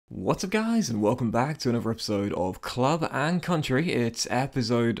What's up guys, and welcome back to another episode of Club and Country. It's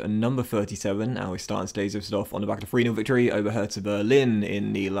episode number 37, and we're starting today's episode off on the back of a 3-0 victory over Hertha Berlin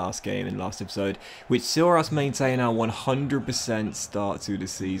in the last game, in the last episode, which saw us maintain our 100% start to the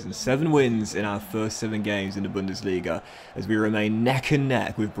season. 7 wins in our first 7 games in the Bundesliga, as we remain neck and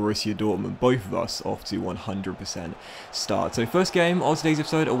neck with Borussia Dortmund, both of us off to 100% start. So first game of today's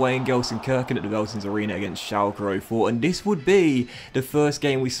episode, away in Gelsenkirchen at the Veltins Arena against Schalke 04, and this would be the first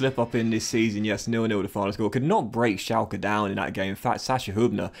game we slip up in this season. Yes, 0-0 the final score. Could not break Schalke down in that game. In fact, Sascha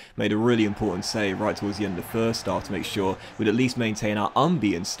Hübner made a really important save right towards the end of the first start to make sure we'd at least maintain our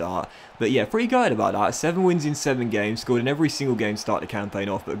unbeaten start. But yeah, pretty good about that. 7 wins in 7 games, scored in every single game to start the campaign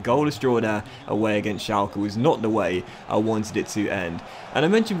off, but a goalless draw there away against Schalke was not the way I wanted it to end. And I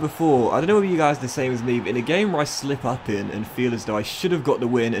mentioned before, I don't know if you guys are the same as me, but in a game where I slip up in and feel as though I should have got the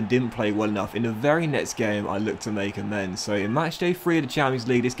win and didn't play well enough, in the very next game I look to make amends. So in match day 3 of the Champions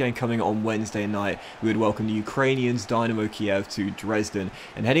League, this game coming on Wednesday night, we would welcome the Ukrainians Dynamo Kiev to Dresden.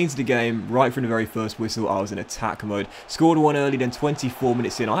 And heading into the game, right from the very first whistle, I was in attack mode. Scored one early, then 24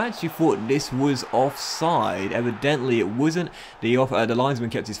 minutes in, I actually thought this was offside. Evidently it wasn't. The linesman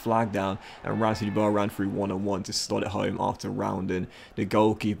kept his flag down, and Ramsey ran through one-on-one to slot it home after rounding the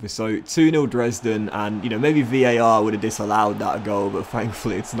goalkeeper. So 2-0 Dresden, and maybe VAR would have disallowed that goal, but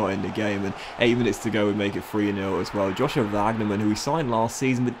thankfully it's not in the game, and 8 minutes to go would make it 3-0 as well. Joshua Wagnerman, who we signed last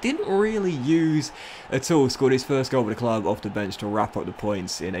season but didn't really use at all, scored his first goal for the club off the bench to wrap up the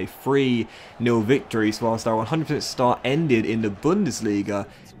points in a 3-0 victory. So whilst our 100% start ended in the Bundesliga,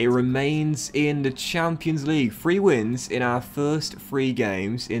 it remains in the Champions League. 3 wins in our first 3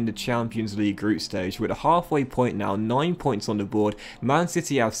 games in the Champions League group stage. We're at a halfway point now, 9 points on the board. Man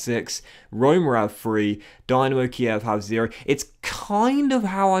City have 6, Roma have 3, Dynamo Kiev have 0. It's kind of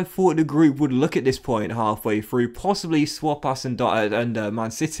how I thought the group would look at this point halfway through, possibly swap us and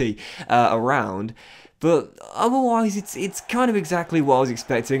Man City around. But otherwise, it's kind of exactly what I was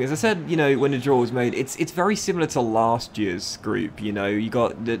expecting. As I said, when the draw was made, it's very similar to last year's group. You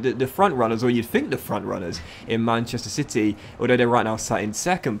got the front runners, or you'd think the front runners in Manchester City, although they're right now sat in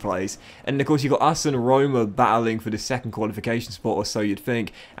 2nd place. And of course, you got us and Roma battling for the 2nd qualification spot, or so you'd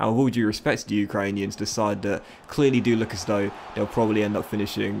think. And with all due respect to the Ukrainians, decide that clearly do look as though they'll probably end up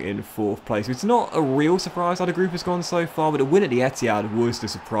finishing in 4th place. It's not a real surprise how the group has gone so far, but the win at the Etihad was the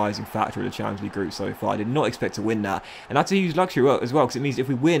surprising factor of the Champions League group so far. I did not expect to win that, and that's a huge luxury as well, because it means if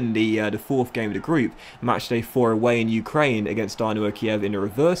we win the 4th game of the group, match day 4 away in Ukraine against Dynamo Kiev in a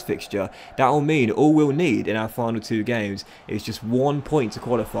reverse fixture, that will mean all we'll need in our final 2 games is just 1 point to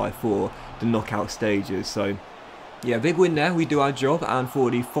qualify for the knockout stages. So yeah, big win there. We do our job, and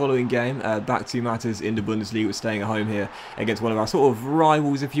for the following game, back to matters in the Bundesliga, we're staying at home here against one of our sort of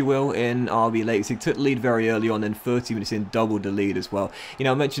rivals, if you will, in RB Leipzig. Took the lead very early on, then 30 minutes in, doubled the lead as well.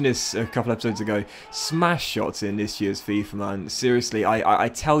 I mentioned this a couple episodes ago. Smash shots in this year's FIFA, man. Seriously, I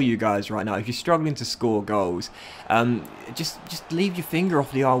tell you guys right now, if you're struggling to score goals, just leave your finger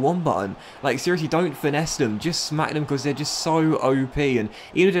off the R1 button. Like, seriously, don't finesse them. Just smack them, because they're just so OP. And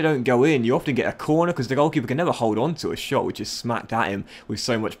even if they don't go in, you often get a corner, because the goalkeeper can never hold on to a shot which is smacked at him with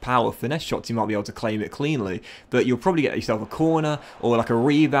so much power. Finesse shots, you might be able to claim it cleanly, but you'll probably get yourself a corner or like a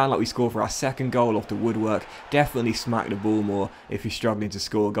rebound, like we scored for our 2nd goal off the woodwork. Definitely smack the ball more if you're struggling to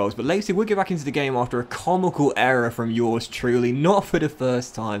score goals. But Leipzig will get back into the game after a comical error from yours truly, not for the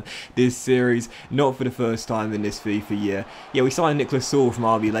first time this series, not for the first time in this FIFA year. Yeah, we signed Niklas Saul from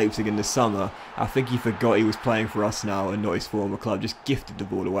RB Leipzig in the summer. I think he forgot he was playing for us now and not his former club. Just gifted the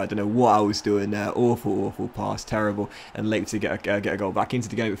ball away. I don't know what I was doing there. Awful pass, terrible. And Leipzig get a goal back into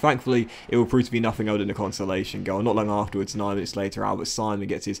the game. But thankfully, it will prove to be nothing other than a consolation goal. Not long afterwards, 9 minutes later, Albert Simon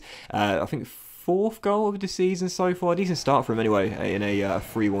gets his, I think, 4th goal of the season so far. Decent start for him anyway, in a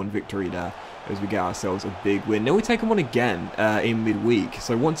 3-1 victory there, as we get ourselves a big win. Then we take them on again in midweek.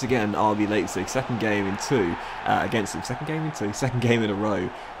 So once again, RB Leipzig, 2nd game in 2 against them. 2nd game in 2, 2nd game in a row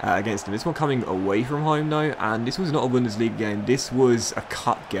against them. This one coming away from home though, and this was not a Bundesliga game. This was a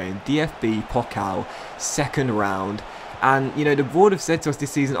cup game, DFB Pokal, 2nd round. And, the board have said to us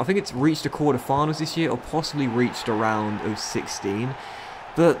this season, I think it's reached the quarterfinals this year, or possibly reached a round of 16.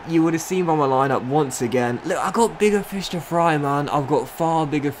 But you would have seen by my lineup once again, look, I've got bigger fish to fry, man. I've got far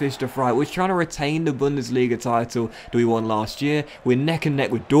bigger fish to fry. We're trying to retain the Bundesliga title that we won last year. We're neck and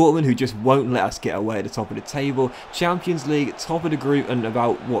neck with Dortmund, who just won't let us get away at the top of the table. Champions League, top of the group, and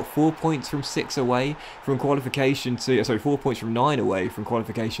about, what, 4 points from 6 away from qualification to, sorry, 4 points from 9 away from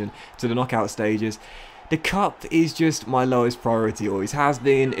qualification to the knockout stages. The cup is just my lowest priority, always has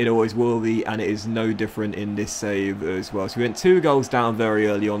been, it always will be, and it is no different in this save as well. So we went 2 goals down very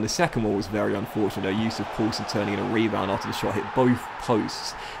early on. The second one was very unfortunate. Yusuf Poulsen turning in a rebound after the shot hit both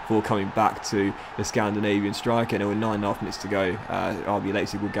posts before coming back to the Scandinavian striker. And with 9.5 minutes to go, RB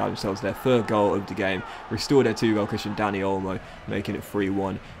Leipzig will gather themselves their third goal of the game, restore their 2-goal cushion. Dani Olmo making it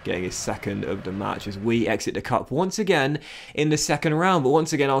 3-1, getting his second of the match as we exit the cup once again in the second round. But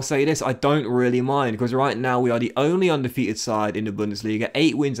once again, I'll say this, I don't really mind, because right now we are the only undefeated side in the Bundesliga,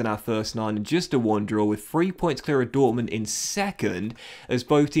 8 wins in our first 9 and just a 1 draw, with 3 points clear of Dortmund in second, as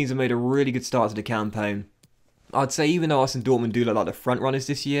both teams have made a really good start to the campaign. I'd say even though us and Dortmund do look like the front runners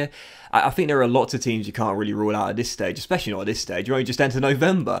this year, I think there are lots of teams you can't really rule out at this stage, especially not at this stage. You're only just entered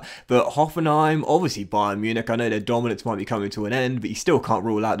November. But Hoffenheim, obviously Bayern Munich, I know their dominance might be coming to an end, but you still can't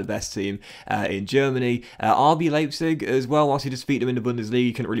rule out the best team in Germany. RB Leipzig as well, whilst you just beat them in the Bundesliga,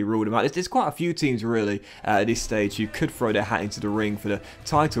 you couldn't really rule them out. There's quite a few teams really at this stage who could throw their hat into the ring for the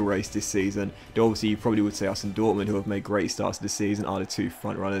title race this season. Though obviously you probably would say us and Dortmund, who have made great starts this season, are the two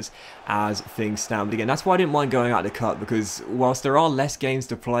front runners as things stand. But again, that's why I didn't mind going out of the cup, because whilst there are less games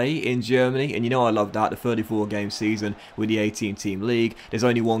to play in Germany, and you know I love that, the 34-game season with the 18-team league, there's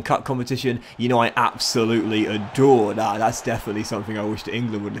only one cup competition, you know I absolutely adore that. That's definitely something I wish that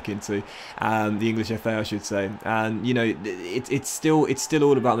England would look into, the English FA I should say. And you know, it's still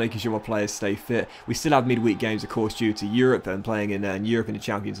all about making sure my players stay fit. We still have midweek games of course due to Europe and playing in Europe in the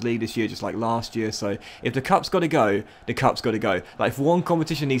Champions League this year, just like last year. So if the cup's got to go, the cup's got to go. Like if one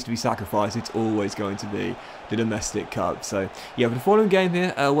competition needs to be sacrificed, it's always going to be the domestic cup. So yeah, for the following game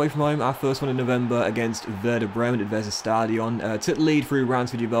here, away from home, our first one in November against Werder Bremen at Weserstadion. Took the lead through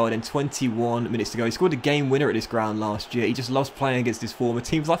Ransford-Jebel, then 21 minutes to go. He scored a game winner at this ground last year. He just loves playing against his former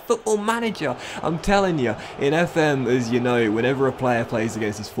teams like Football Manager. I'm telling you, in FM, as you know, whenever a player plays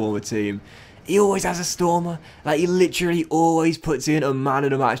against his former team, he always has a stormer. Like, he literally always puts in a man of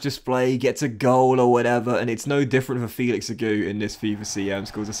the match display, gets a goal or whatever, and it's no different for Felix Agu in this FIFA CM.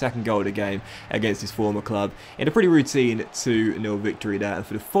 Scores a second goal of the game against his former club in a pretty routine 2-0 victory there. And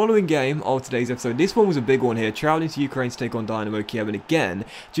for the following game of today's episode, this one was a big one here, travelling to Ukraine to take on Dynamo Kiev. And again,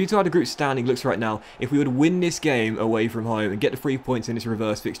 due to how the group standing looks right now, if we would win this game away from home and get the 3 points in this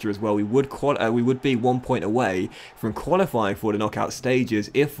reverse fixture as well, we would be 1 point away from qualifying for the knockout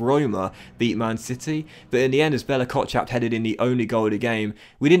stages if Roma beat Man City. But in the end, as Bella Kotchap headed in the only goal of the game,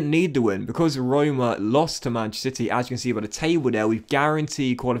 we didn't need the win because Roma lost to Manchester City. As you can see by the table there, we've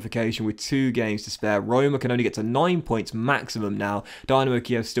guaranteed qualification with 2 games to spare. Roma can only get to 9 points maximum now. Dynamo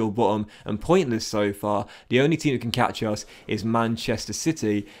Kiev still bottom and pointless so far. The only team that can catch us is Manchester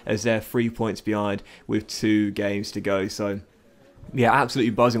City, as they're 3 points behind with 2 games to go. So yeah,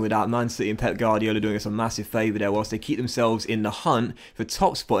 absolutely buzzing with that. Man City and Pep Guardiola doing us a massive favour there whilst they keep themselves in the hunt for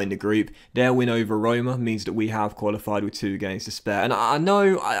top spot in the group. Their win over Roma means that we have qualified with 2 games to spare. And I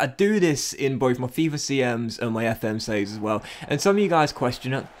know I do this in both my FIFA CMs and my FM saves as well. And some of you guys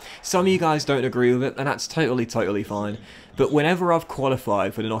question it. Some of you guys don't agree with it. And that's totally fine. But whenever I've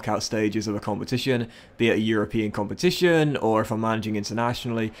qualified for the knockout stages of a competition, be it a European competition or if I'm managing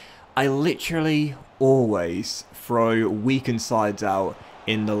internationally, I literally always throw weakened sides out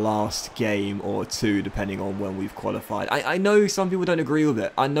in the last game or 2, depending on when we've qualified. I know some people don't agree with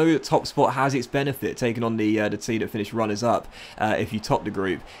it. I know that top spot has its benefit, taking on the team that finished runners-up if you top the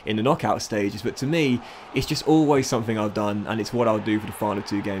group in the knockout stages. But to me, it's just always something I've done, and it's what I'll do for the final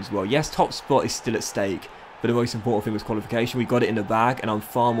 2 games as well. Yes, top spot is still at stake, but the most important thing was qualification. We got it in the bag, and I'm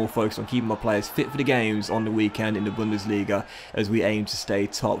far more focused on keeping my players fit for the games on the weekend in the Bundesliga as we aim to stay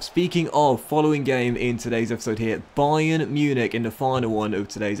top. Speaking of, following game in today's episode here, Bayern Munich in the final one of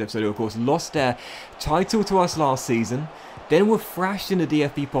today's episode, who of course lost their title to us last season. Then were thrashed in the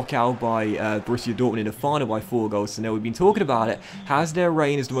DFB Pokal by Borussia Dortmund in the final by 4 goals. So now we've been talking about it. Has their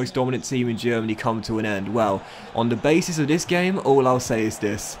reign as the most dominant team in Germany come to an end? Well, on the basis of this game, all I'll say is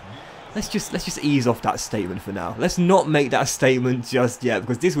this. Let's just ease off that statement for now. Let's not make that statement just yet,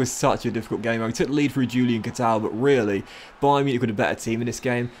 because this was such a difficult game. We took the lead through Julian Catal, but really, Bayern Munich were a better team in this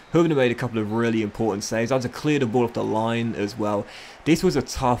game. Hubner made a couple of really important saves. I had to clear the ball off the line as well. This was a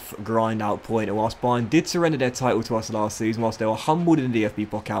tough grind out point, and whilst Bayern did surrender their title to us last season, whilst they were humbled in the DFB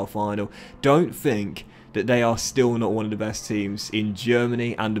Pokal final, don't think that they are still not one of the best teams in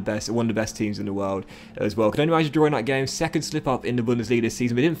Germany and one of the best teams in the world as well. Could only imagine drawing that game. Second slip up in the Bundesliga this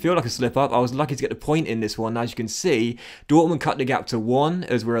season, but it didn't feel like a slip up. I was lucky to get the point in this one. As you can see, Dortmund cut the gap to 1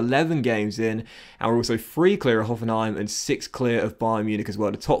 as we're 11 games in, and we're also 3 clear of Hoffenheim and 6 clear of Bayern Munich as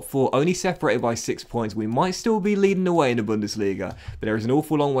well. The top 4 only separated by 6 points. We might still be leading the way in the Bundesliga, but there is an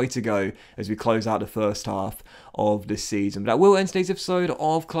awful long way to go as we close out the first half of this season. But that will end today's episode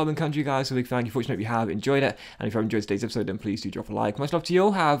of Club and Country, guys. So big thank you. Fortunately, if you have enjoyed it, and if you have enjoyed today's episode, then please do drop a like. Much love to you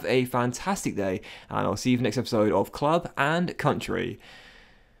all. Have a fantastic day, and I'll see you for the next episode of Club and Country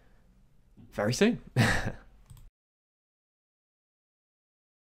very soon.